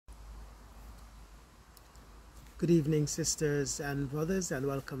Good evening, sisters and brothers, and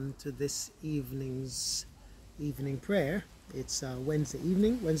welcome to this evening's evening prayer. It's Wednesday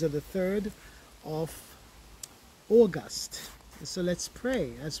evening, Wednesday the 3rd of August. So let's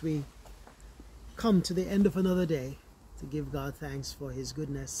pray as we come to the end of another day to give God thanks for his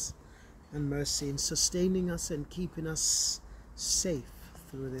goodness and mercy in sustaining us and keeping us safe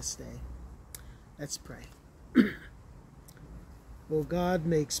through this day. Let's pray. O God,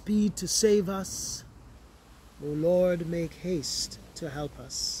 make speed to save us. O Lord, make haste to help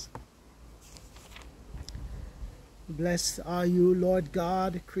us. Blessed are you, Lord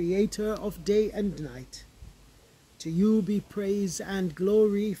God, creator of day and night. To you be praise and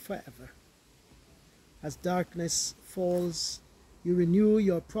glory forever. As darkness falls, you renew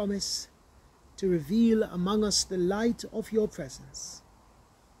your promise to reveal among us the light of your presence.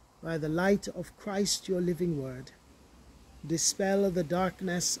 By the light of Christ, your living word, dispel the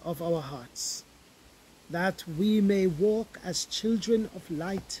darkness of our hearts, that we may walk as children of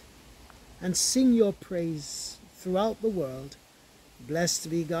light and sing your praise throughout the world. Blessed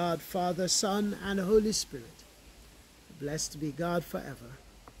be God, Father, Son, and Holy Spirit. Blessed be God forever.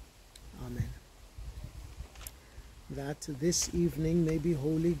 Amen. That this evening may be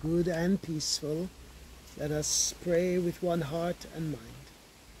holy, good, and peaceful, let us pray with one heart and mind.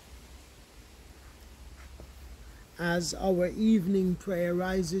 As our evening prayer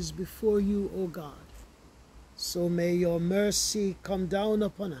rises before you, O God, so may your mercy come down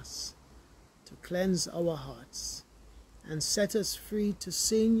upon us to cleanse our hearts and set us free to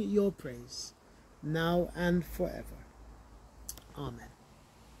sing your praise now and forever. Amen.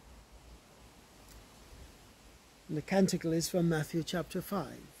 And the canticle is from Matthew chapter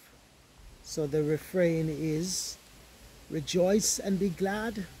 5. So the refrain is, "Rejoice and be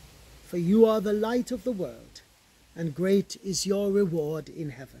glad, for you are the light of the world, and great is your reward in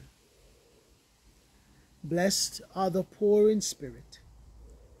heaven. Blessed are the poor in spirit,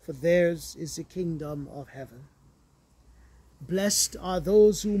 for theirs is the kingdom of heaven. Blessed are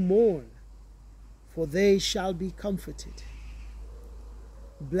those who mourn, for they shall be comforted.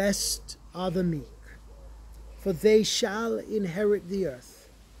 Blessed are the meek, for they shall inherit the earth.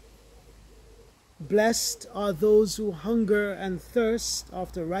 Blessed are those who hunger and thirst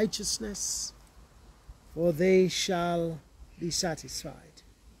after righteousness, for they shall be satisfied.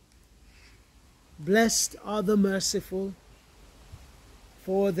 Blessed are the merciful,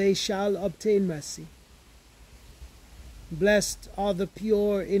 for they shall obtain mercy. Blessed are the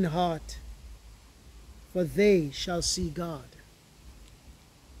pure in heart, for they shall see God.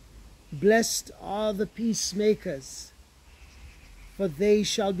 Blessed are the peacemakers, for they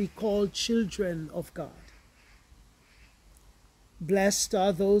shall be called children of God. Blessed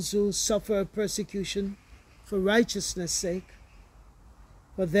are those who suffer persecution for righteousness' sake,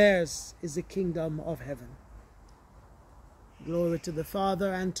 for theirs is the kingdom of heaven. Glory to the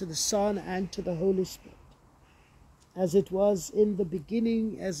Father, and to the Son, and to the Holy Spirit, as it was in the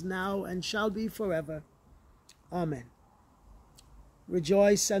beginning, as now, and shall be forever. Amen.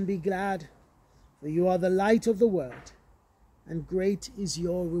 Rejoice and be glad, for you are the light of the world, and great is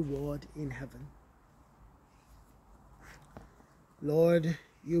your reward in heaven. Lord,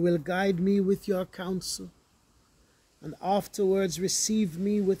 you will guide me with your counsel, and afterwards receive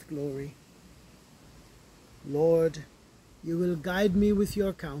me with glory. Lord, you will guide me with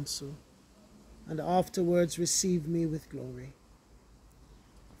your counsel, and afterwards receive me with glory.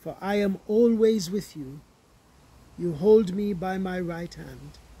 For I am always with you. You hold me by my right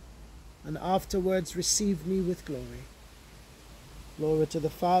hand, and afterwards receive me with glory. Glory to the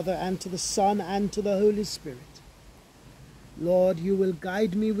Father, and to the Son, and to the Holy Spirit. Lord, you will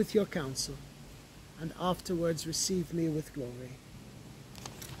guide me with your counsel, and afterwards receive me with glory.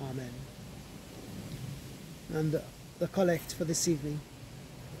 Amen. And the collect for this evening.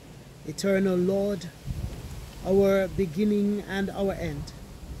 Eternal Lord, our beginning and our end,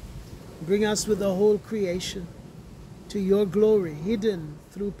 bring us with the whole creation to your glory, hidden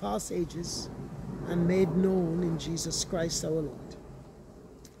through past ages and made known in Jesus Christ our Lord.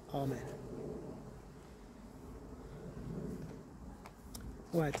 Amen.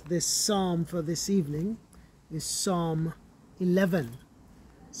 Right, this psalm for this evening is Psalm 11.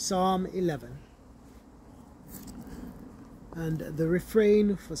 Psalm 11. And the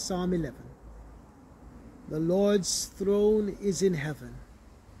refrain for Psalm 11. The Lord's throne is in heaven.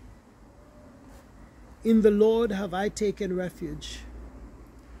 In the Lord have I taken refuge.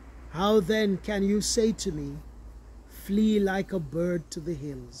 How then can you say to me, flee like a bird to the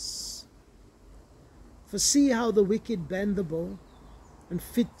hills? For see how the wicked bend the bow, and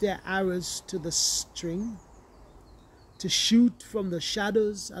fit their arrows to the string, to shoot from the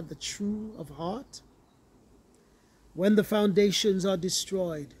shadows at the true of heart. When the foundations are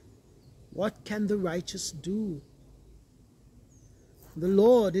destroyed, what can the righteous do? The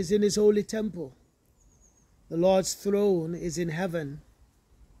Lord is in his holy temple. The Lord's throne is in heaven.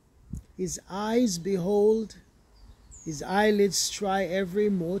 His eyes behold, his eyelids try every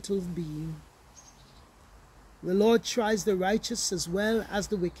mortal being. The Lord tries the righteous as well as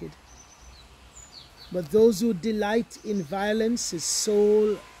the wicked. But those who delight in violence his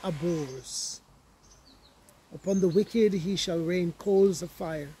soul abhors. Upon the wicked he shall rain coals of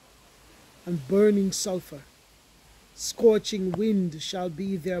fire and burning sulfur. Scorching wind shall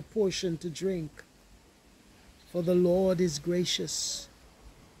be their portion to drink. For the Lord is gracious.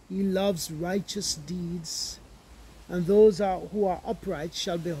 He loves righteous deeds, and those who are upright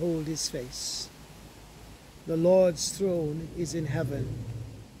shall behold his face. The Lord's throne is in heaven.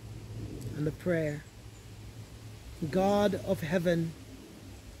 And a prayer. God of heaven,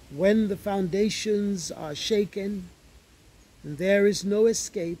 when the foundations are shaken and there is no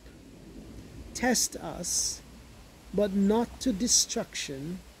escape, test us, but not to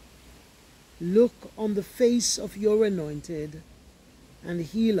destruction. Look on the face of your anointed and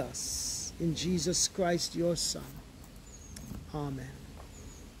heal us in Jesus Christ your Son. Amen.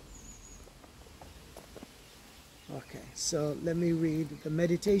 Okay, so let me read the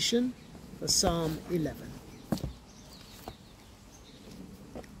meditation for Psalm 11.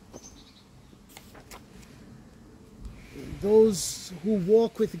 Those who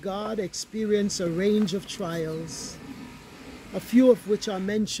walk with God experience a range of trials, a few of which are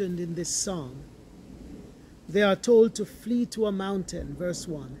mentioned in this psalm. They are told to flee to a mountain, verse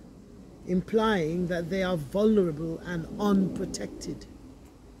 1, implying that they are vulnerable and unprotected.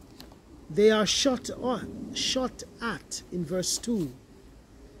 They are shot at in verse 2,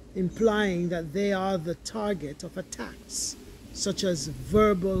 implying that they are the target of attacks, such as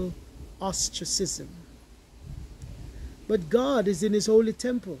verbal ostracism. But God is in his holy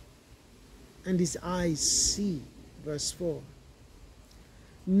temple, and his eyes see, verse 4.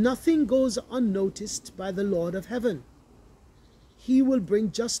 Nothing goes unnoticed by the Lord of heaven. He will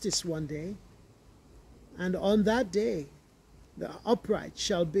bring justice one day, and on that day the upright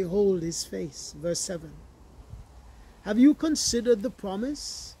shall behold his face, verse 7. Have you considered the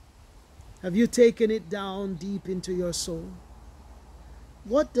promise? Have you taken it down deep into your soul?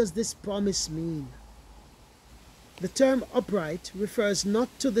 What does this promise mean? The term upright refers not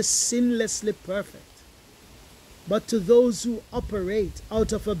to the sinlessly perfect, but to those who operate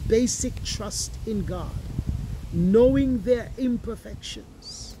out of a basic trust in God, knowing their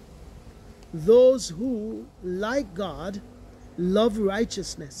imperfections. Those who, like God, love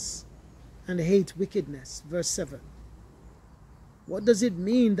righteousness and hate wickedness. Verse 7. What does it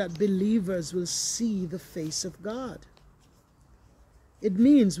mean that believers will see the face of God? It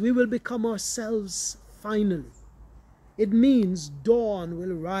means we will become ourselves finally. It means dawn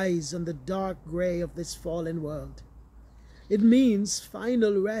will rise on the dark gray of this fallen world. It means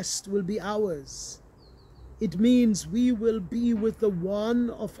final rest will be ours. It means we will be with the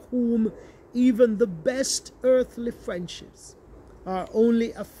one of whom even the best earthly friendships are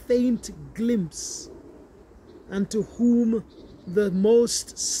only a faint glimpse, and to whom the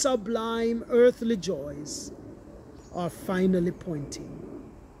most sublime earthly joys are finally pointing.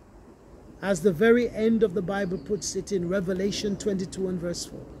 As the very end of the Bible puts it in Revelation 22 and verse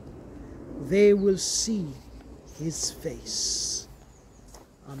 4, they will see his face.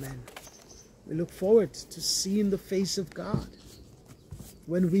 Amen. We look forward to seeing the face of God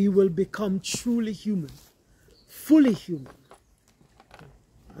when we will become truly human,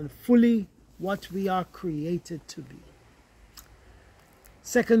 and fully what we are created to be.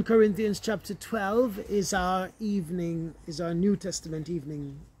 2 Corinthians chapter 12 is our New Testament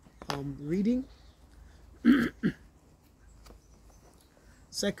evening reading. 2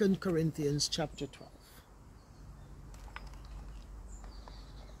 Corinthians chapter 12.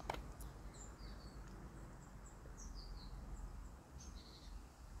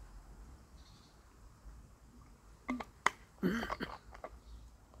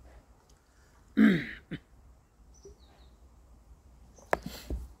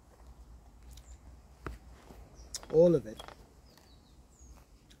 All of it.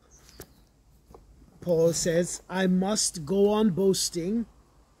 Paul says, I must go on boasting,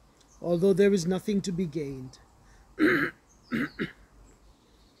 although there is nothing to be gained.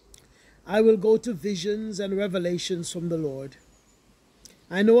 I will go to visions and revelations from the Lord.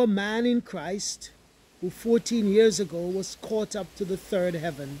 I know a man in Christ who 14 years ago was caught up to the third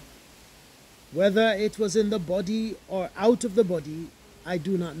heaven. Whether it was in the body or out of the body, I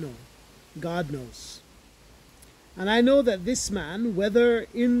do not know. God knows. And I know that this man, whether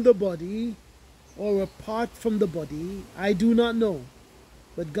in the body or apart from the body, I do not know,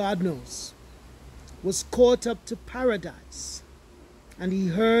 but God knows, was caught up to paradise, and he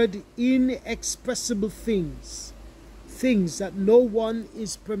heard inexpressible things, things that no one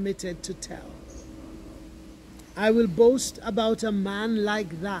is permitted to tell. I will boast about a man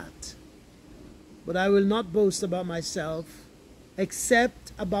like that, but I will not boast about myself,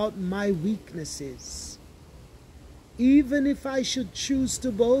 except about my weaknesses. Even if I should choose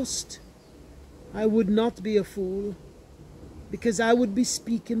to boast, I would not be a fool, because I would be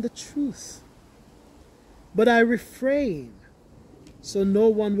speaking the truth. But I refrain, so no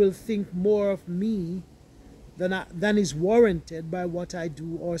one will think more of me than is warranted by what I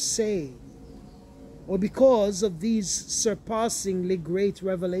do or say, or because of these surpassingly great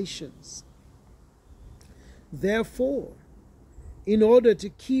revelations. Therefore, in order to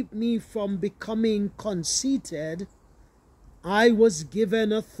keep me from becoming conceited, I was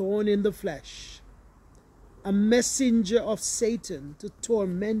given a thorn in the flesh, a messenger of Satan to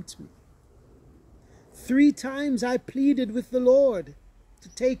torment me. 3 times I pleaded with the Lord to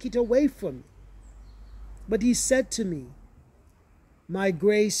take it away from me. But he said to me, my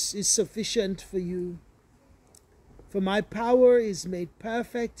grace is sufficient for you, for my power is made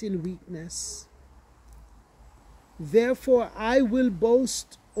perfect in weakness. Therefore I will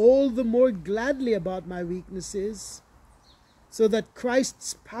boast all the more gladly about my weaknesses, so that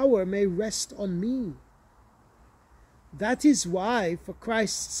Christ's power may rest on me. That is why, for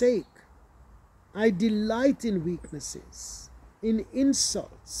Christ's sake, I delight in weaknesses, in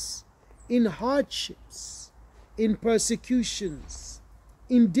insults, in hardships, in persecutions,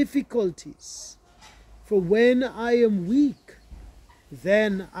 in difficulties. For when I am weak,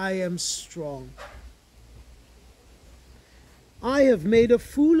 then I am strong. I have made a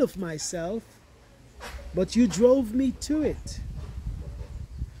fool of myself, but you drove me to it.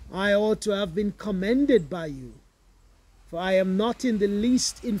 I ought to have been commended by you, for I am not in the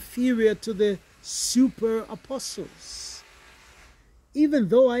least inferior to the super apostles. Even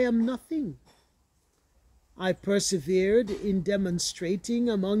though I am nothing, I persevered in demonstrating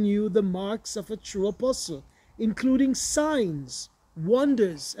among you the marks of a true apostle, including signs,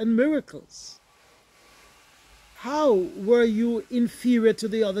 wonders, and miracles. How were you inferior to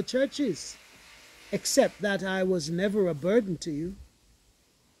the other churches, except that I was never a burden to you?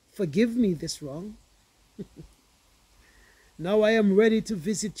 Forgive me this wrong. Now I am ready to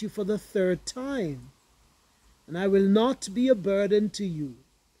visit you for the 3rd time, and I will not be a burden to you,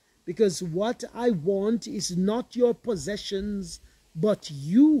 because what I want is not your possessions, but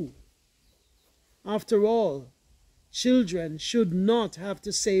you. After all, children should not have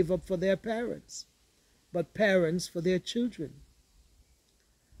to save up for their parents, but parents for their children.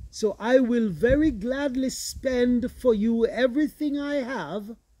 So I will very gladly spend for you everything I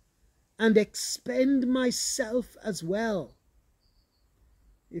have, and expend myself as well.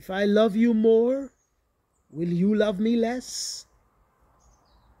 If I love you more, will you love me less?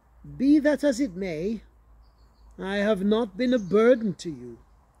 Be that as it may, I have not been a burden to you.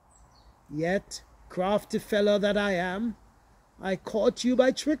 Yet, crafty fellow that I am, I caught you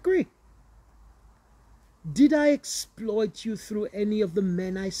by trickery. Did I exploit you through any of the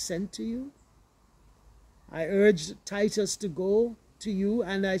men I sent to you? I urged Titus to go to you,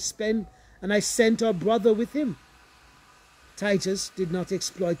 and I sent our brother with him. Titus did not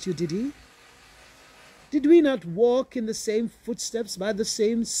exploit you, did he? Did we not walk in the same footsteps by the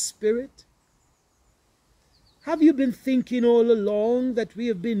same Spirit? Have you been thinking all along that we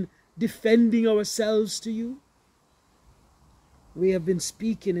have been defending ourselves to you? We have been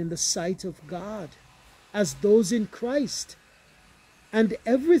speaking in the sight of God, as those in Christ. And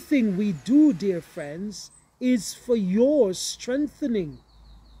everything we do, dear friends, is for your strengthening.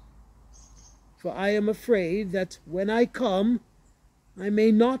 For I am afraid that when I come, I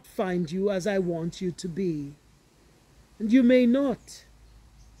may not find you as I want you to be. And you may not.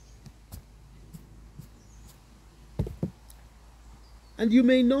 And you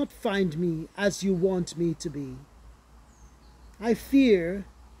may not find me as you want me to be. I fear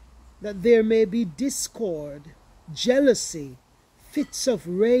that there may be discord, jealousy, fits of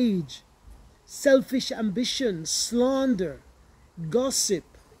rage, selfish ambition, slander, gossip,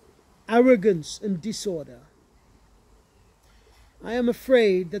 arrogance, and disorder. I am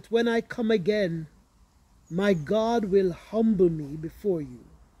afraid that when I come again, my God will humble me before you,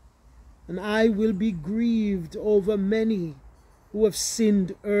 and I will be grieved over many who have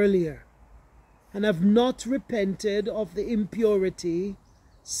sinned earlier and have not repented of the impurity,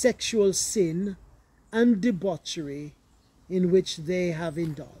 sexual sin, and debauchery in which they have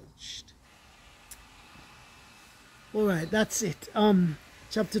indulged. All right, that's it.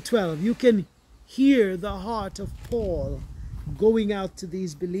 Chapter 12. You can hear the heart of Paul going out to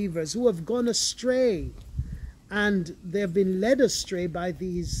these believers who have gone astray, and they've been led astray by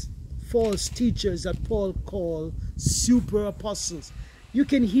these false teachers that Paul called super apostles. You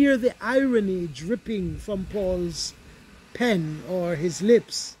can hear the irony dripping from Paul's pen or his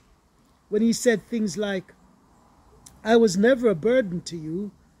lips when he said things like, I was never a burden to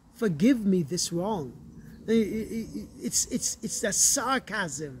you, forgive me this wrong. It's that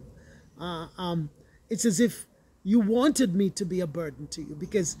sarcasm. It's as if you wanted me to be a burden to you,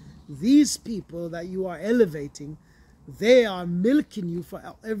 because these people that you are elevating, they are milking you for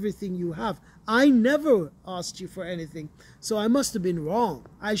everything you have. I never asked you for anything, so I must have been wrong.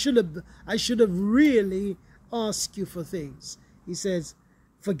 I should have really asked you for things. He says,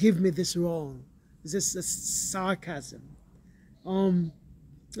 forgive me this wrong. It's just a sarcasm. And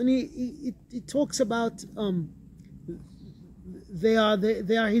he talks about they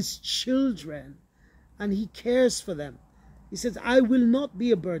are his children, and he cares for them. He says, I will not be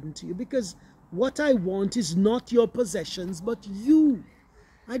a burden to you, because what I want is not your possessions, but you.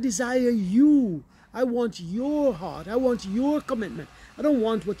 I desire you. I want your heart. I want your commitment. I don't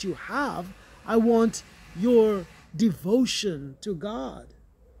want what you have. I want your devotion to God.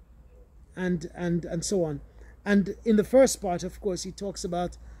 And so on. And in the first part, of course, he talks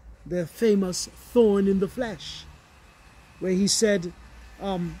about the famous thorn in the flesh, where he said,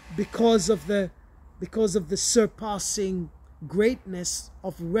 because of the surpassing greatness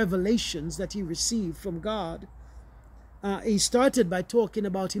of revelations that he received from God, he started by talking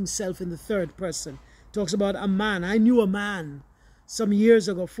about himself in the third person. Talks about a man. I knew a man some years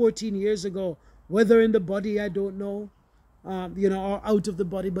ago, 14 years ago, whether in the body, I don't know, or out of the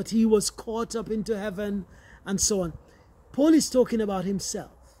body, but he was caught up into heaven and so on. Paul is talking about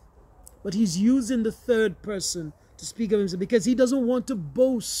himself, but he's using the third person to speak of himself because he doesn't want to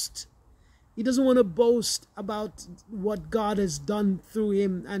boast. He doesn't want to boast about what God has done through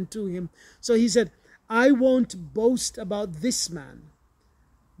him and to him. So he said, I won't boast about this man,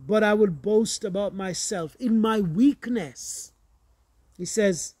 but I will boast about myself in my weakness. He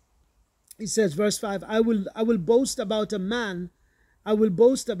says, verse 5, I will boast about a man. I will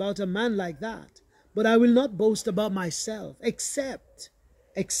boast about a man like that, but I will not boast about myself, except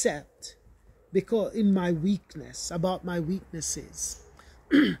because in my weakness, about my weaknesses.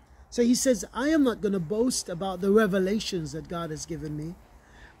 So he says, I am not going to boast about the revelations that God has given me.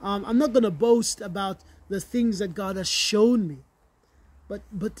 I'm not going to boast about the things that God has shown me.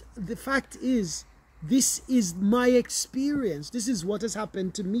 But the fact is, this is my experience. This is what has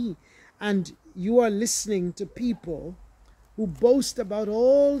happened to me. And you are listening to people who boast about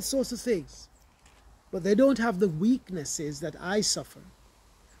all sorts of things, but they don't have the weaknesses that I suffer.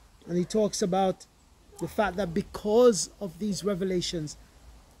 And he talks about the fact that because of these revelations,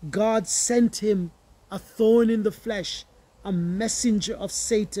 God sent him a thorn in the flesh, a messenger of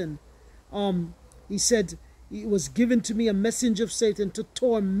Satan. He said, it was given to me a messenger of Satan to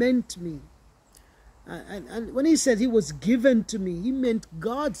torment me. And when he said he was given to me, he meant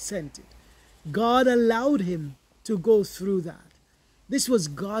God sent it. God allowed him to go through that. This was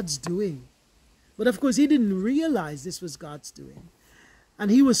God's doing. But of course, he didn't realize this was God's doing.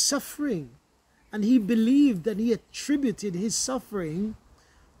 And he was suffering. And he believed that he attributed his suffering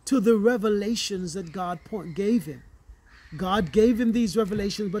to the revelations that God gave him. God gave him these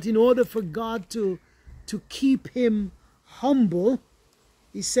revelations, but in order for God to keep him humble,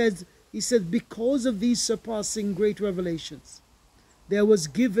 he said, because of these surpassing great revelations, there was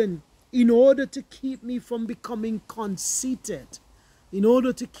given, in order to keep me from becoming conceited, in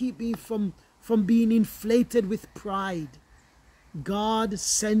order to keep me from being inflated with pride, God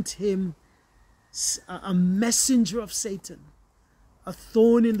sent him a messenger of Satan, a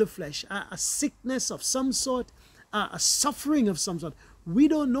thorn in the flesh, a sickness of some sort, a suffering of some sort. We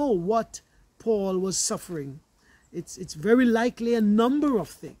don't know what Paul was suffering. It's very likely a number of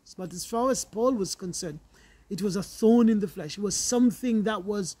things. But as far as Paul was concerned, it was a thorn in the flesh. It was something that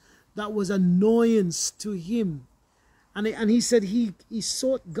was annoyance to him. And he said he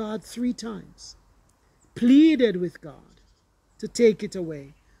sought God 3 times, pleaded with God to take it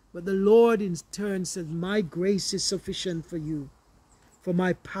away. But the Lord in turn said, my grace is sufficient for you, for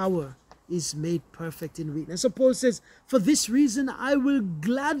my power is made perfect in weakness. So Paul says, for this reason I will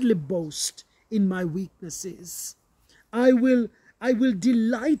gladly boast in my weaknesses. I will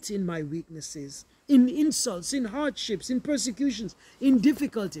delight in my weaknesses, in insults, in hardships, in persecutions, in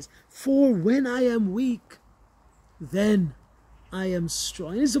difficulties. For when I am weak, then I am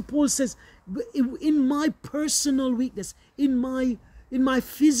strong. And so Paul says, in my personal weakness, in my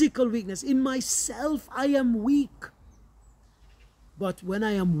physical weakness, in myself, I am weak. But when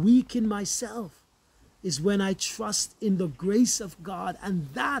I am weak in myself, is when I trust in the grace of God, and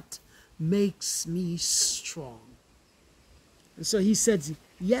that makes me strong. And so he said,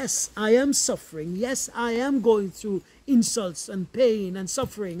 yes, I am suffering. Yes, I am going through insults and pain and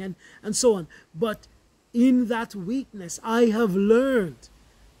suffering and so on. But in that weakness, I have learned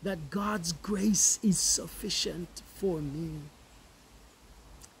that God's grace is sufficient for me.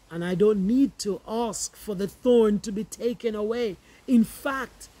 And I don't need to ask for the thorn to be taken away. In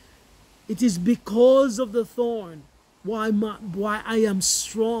fact, it is because of the thorn why I am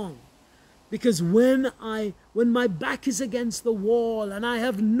strong. Because when my back is against the wall and I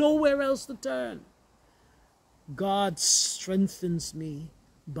have nowhere else to turn, God strengthens me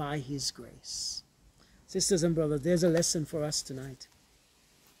by his grace. Sisters and brothers, there's a lesson for us tonight.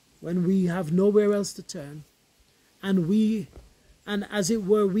 When we have nowhere else to turn, and as it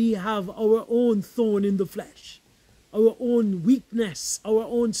were, we have our own thorn in the flesh, our own weakness, our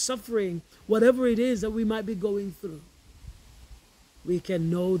own suffering, whatever it is that we might be going through, we can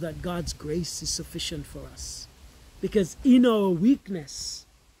know that God's grace is sufficient for us. Because in our weakness,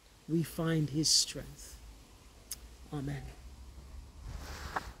 we find his strength. Amen.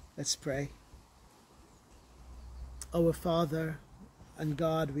 Let's pray. Our Father and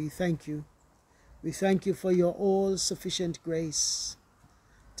God, we thank you. We thank you for your all-sufficient grace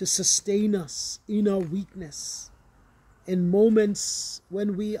to sustain us in our weakness, in moments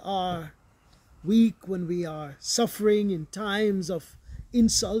when we are weak, when we are suffering, in times of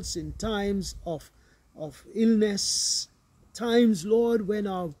insults, in times of illness, times, Lord, when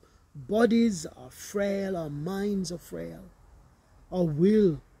our bodies are frail, our minds are frail, our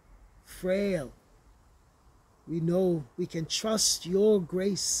will frail. We know we can trust your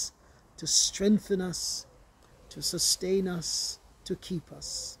grace to strengthen us, to sustain us, to keep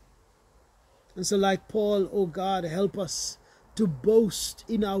us. And so like Paul, oh God, help us to boast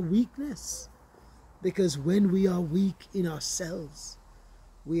in our weakness, because when we are weak in ourselves,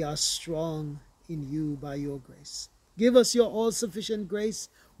 we are strong in you by your grace. Give us your all-sufficient grace,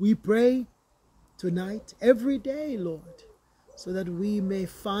 we pray, tonight, every day, Lord, so that we may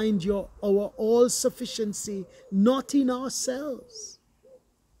find our all-sufficiency not in ourselves,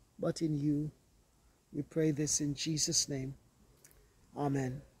 but in you. We pray this in Jesus' name.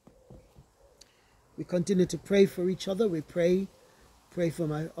 Amen. We continue to pray for each other. We pray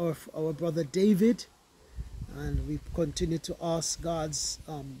for our brother David, and we continue to ask God's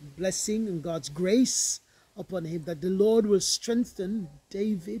blessing and God's grace upon him, that the Lord will strengthen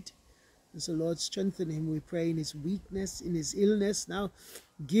David. As the Lord strengthen him, we pray, in his weakness, in his illness. Now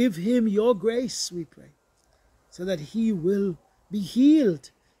give him your grace, we pray, so that he will be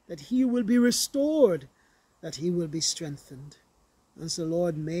healed, that he will be restored, that he will be strengthened. And so,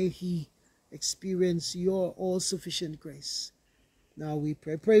 Lord, may he experience your all-sufficient grace. Now we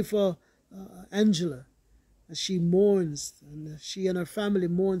pray for Angela, as she mourns, and she and her family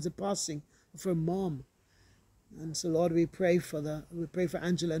mourns the passing of her mom. And so, Lord, we pray for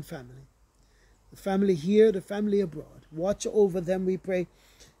Angela and family, the family here, the family abroad. Watch over them, we pray.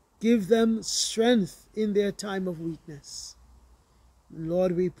 Give them strength in their time of weakness. And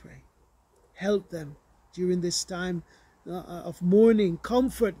Lord, we pray, help them during this time of mourning.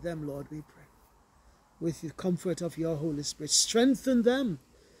 Comfort them, Lord, we pray, with the comfort of your Holy Spirit. Strengthen them,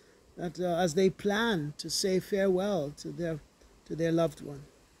 that as they plan to say farewell to their loved one.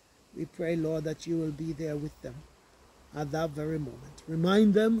 We pray, Lord, that you will be there with them at that very moment.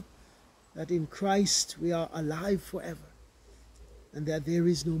 Remind them that in Christ we are alive forever, and that there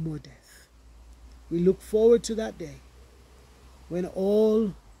is no more death. We look forward to that day when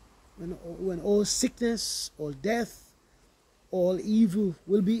all sickness, all death, all evil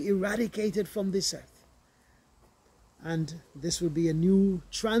will be eradicated from this earth. And this will be a new,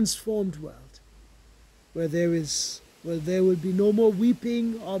 transformed world where there will be no more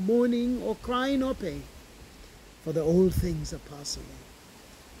weeping or mourning or crying or pain, for the old things are passed away.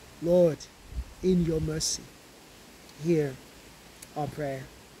 Lord, in your mercy, hear our prayer.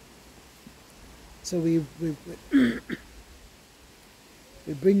 So we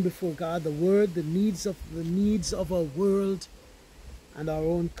bring before God the word, the needs of our world and our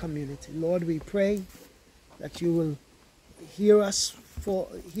own community. Lord, we pray that you will hear us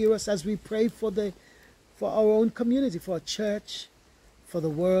as we pray for our own community, for our church, for the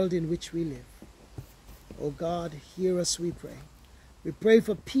world in which we live. Oh God, hear us, we pray. We pray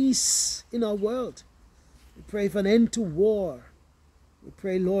for peace in our world. We pray for an end to war. We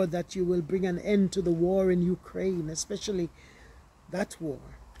pray, Lord, that you will bring an end to the war in Ukraine, especially that war.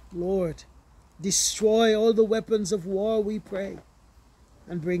 Lord, destroy all the weapons of war, we pray,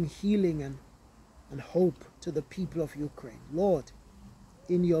 and bring healing and hope to the people of Ukraine. Lord,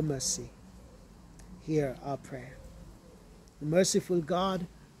 in your mercy, hear our prayer. Merciful God,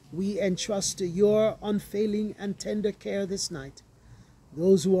 we entrust to your unfailing and tender care this night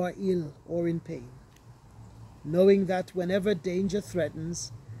those who are ill or in pain, knowing that whenever danger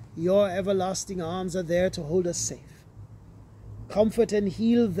threatens, your everlasting arms are there to hold us safe. Comfort and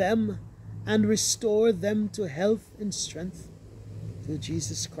heal them and restore them to health and strength through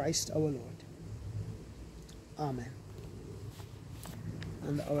Jesus Christ our Lord. Amen.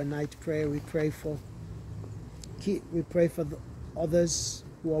 And our night prayer, we pray for the others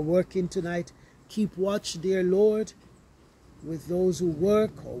who are working tonight. Keep watch, dear Lord, with those who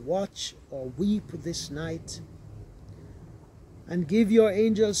work or watch or weep this night. And give your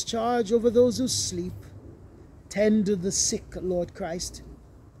angels charge over those who sleep. Tend to the sick, Lord Christ.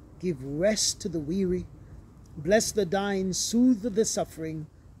 Give rest to the weary. Bless the dying, soothe the suffering,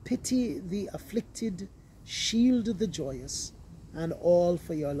 pity the afflicted, shield the joyous, and all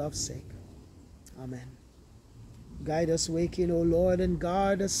for your love's sake. Amen. Guide us waking, O Lord, and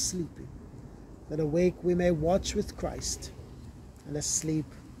guard us sleeping, that awake we may watch with Christ, and asleep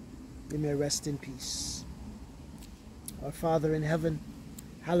we may rest in peace. Our Father in heaven,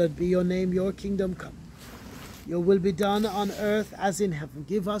 hallowed be your name, your kingdom come. Your will be done on earth as in heaven.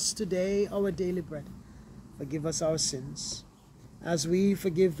 Give us today our daily bread. Forgive us our sins, as we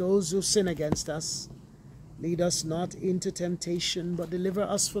forgive those who sin against us. Lead us not into temptation, but deliver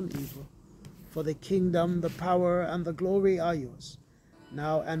us from evil. For the kingdom, the power, and the glory are yours,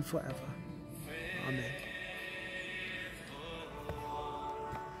 now and forever. Amen.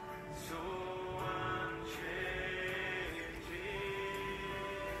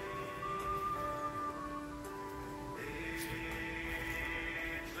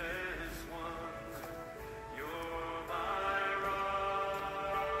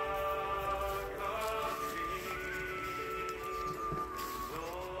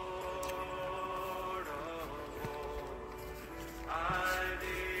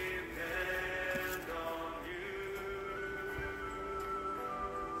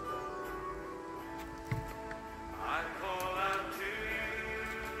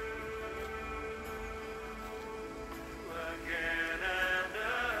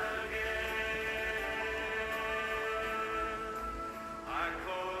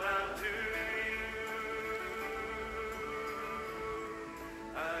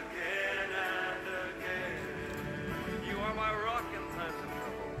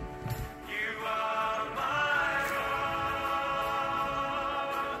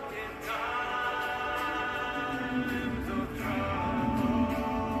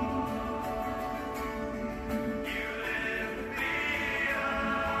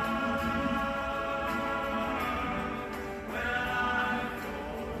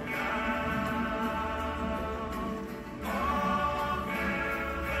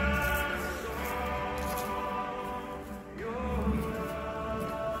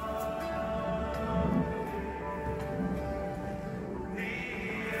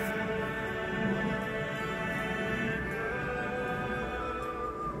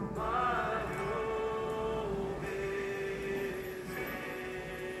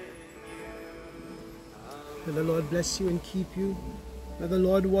 May the Lord bless you and keep you. May the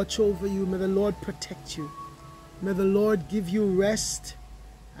Lord watch over you. May the Lord protect you. May the Lord give you rest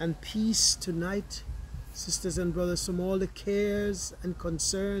and peace tonight, sisters and brothers, from all the cares and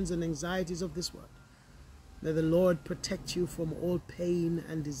concerns and anxieties of this world. May the Lord protect you from all pain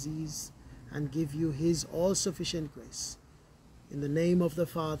and disease and give you his all-sufficient grace. In the name of the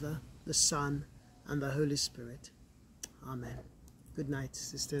Father, the Son, and the Holy Spirit. Amen. Good night,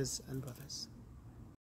 sisters and brothers.